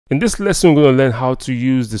In this lesson, we're going to learn how to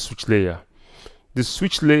use the switch layer. The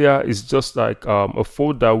switch layer is just like a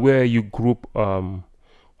folder where you group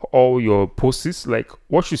all your poses. Like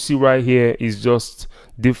what you see right here is just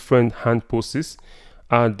different hand poses,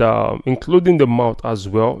 and including the mouth as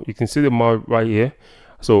well. You can see the mouth right here.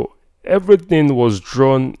 So everything was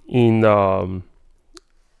drawn in a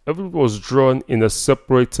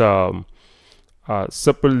separate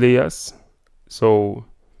separate layers. So,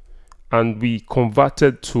 and we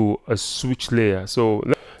converted to a switch layer. So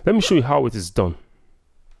let me show you how it is done.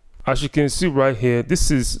 As you can see right here,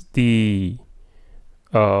 this is the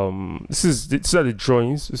these are the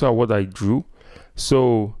drawings. These are what I drew.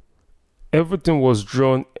 So everything was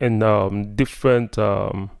drawn in different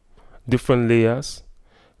layers,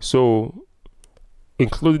 so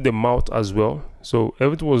including the mouth as well. So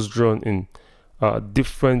everything was drawn in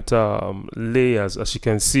different layers, as you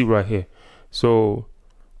can see right here. So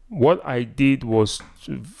what I did was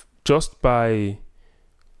just by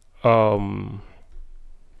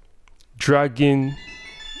dragging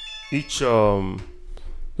each layer,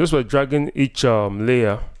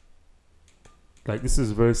 like this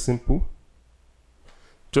is very simple.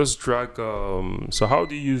 Just drag so how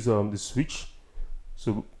do you use the switch?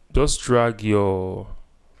 So just drag your,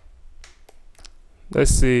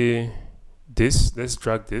 let's say this, let's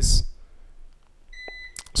drag this.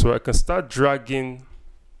 So I can start dragging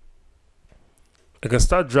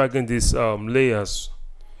these layers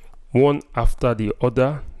one after the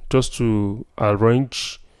other, just to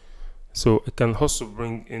arrange. So I can also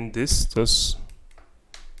bring in this just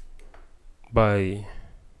by,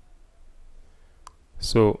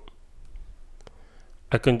 so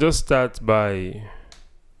I can just start by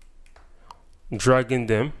dragging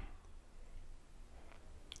them.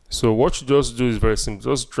 So what you just do is very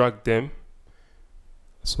simple, just drag them.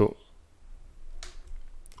 So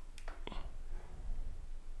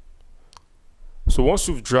once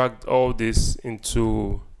you've dragged all this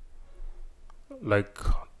into like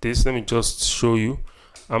this, let me just show you.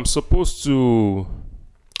 I'm supposed to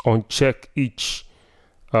uncheck each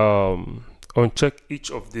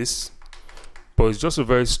of this, but it's just a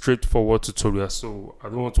very straightforward tutorial, so I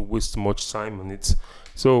don't want to waste much time on it.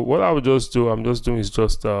 So what I will just do, I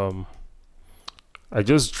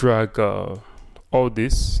just drag all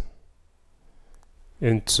this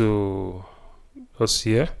into us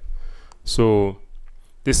here. So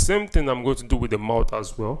the same thing I'm going to do with the mouth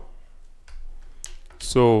as well.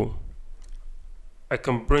 So I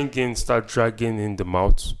can start dragging in the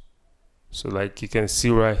mouth. So like you can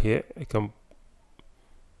see right here, I can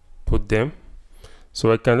put them. So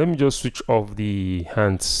let me just switch off the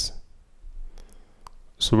hands.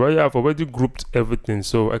 So right here, I've already grouped everything.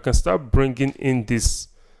 So I can start bringing in this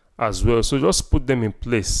as well. So just put them in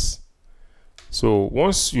place. So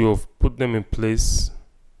once you've put them in place,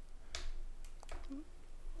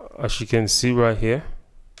 as you can see right here,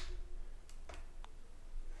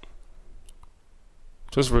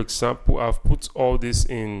 just for example, I've put all this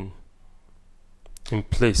in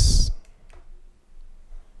place.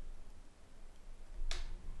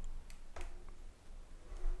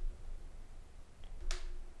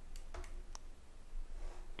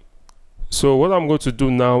 So what I'm going to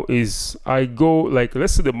do now is I go, like,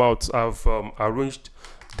 let's see the mouth. I've arranged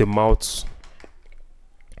the mouth.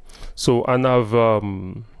 So, and I've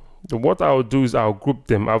what I'll do is I'll group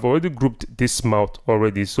them. I've already grouped this mouth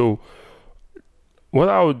already. So what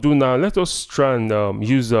I'll do now, let us try and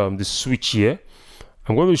use the switch here.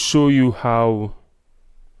 I'm going to show you how.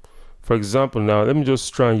 For example, now let me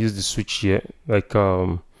just try and use the switch here. Like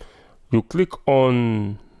you click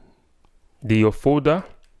on your folder,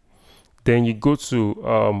 then you go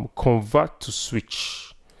to convert to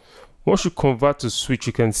switch. Once you convert to switch,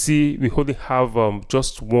 you can see we only have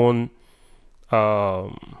just one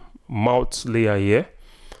mouth layer here,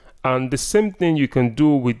 and the same thing you can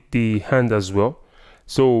do with the hand as well.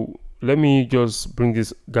 So let me just bring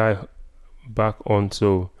this guy back on.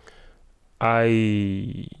 So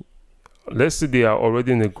let's see, they are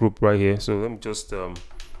already in a group right here. So let me just let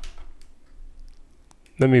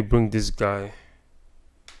me bring this guy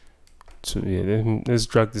to here. Let's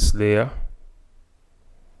drag this layer.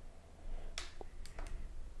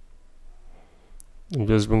 I'm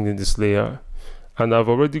just bringing this layer, and I've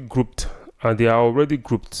already grouped, and they are already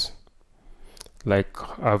grouped. Like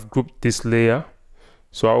I've grouped this layer.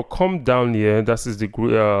 So I'll come down here. That is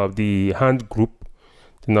the hand group.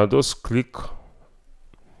 Then I'll just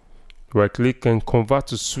right click and convert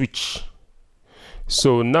to switch.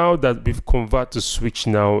 So now that we've converted to switch,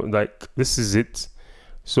 now like this is it.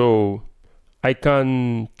 So I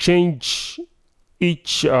can change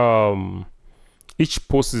each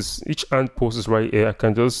each hand post is right here. I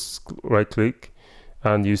can just right click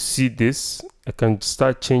and you see this. I can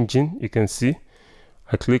start changing. You can see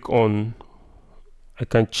I click on, I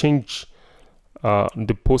can change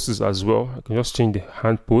the poses as well. I can just change the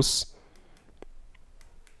hand posts.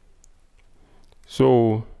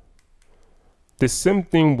 So the same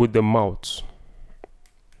thing with the mouth.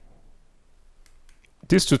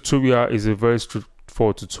 This tutorial is a very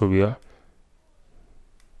straightforward tutorial.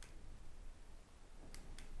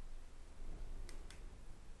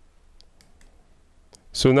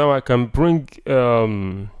 So now I can bring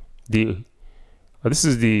this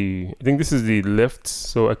is the, I think this is the left,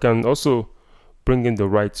 so I can also bring in the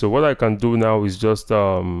right. So what I can do now is just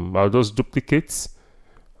I'll just duplicate.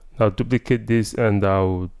 I'll duplicate this and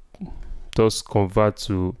I'll just convert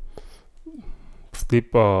to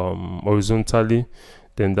flip horizontally.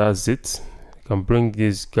 Then that's it. I can bring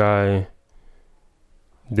this guy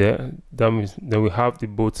there. That means then we have the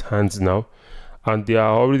both hands now, and they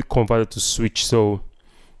are already converted to switch. So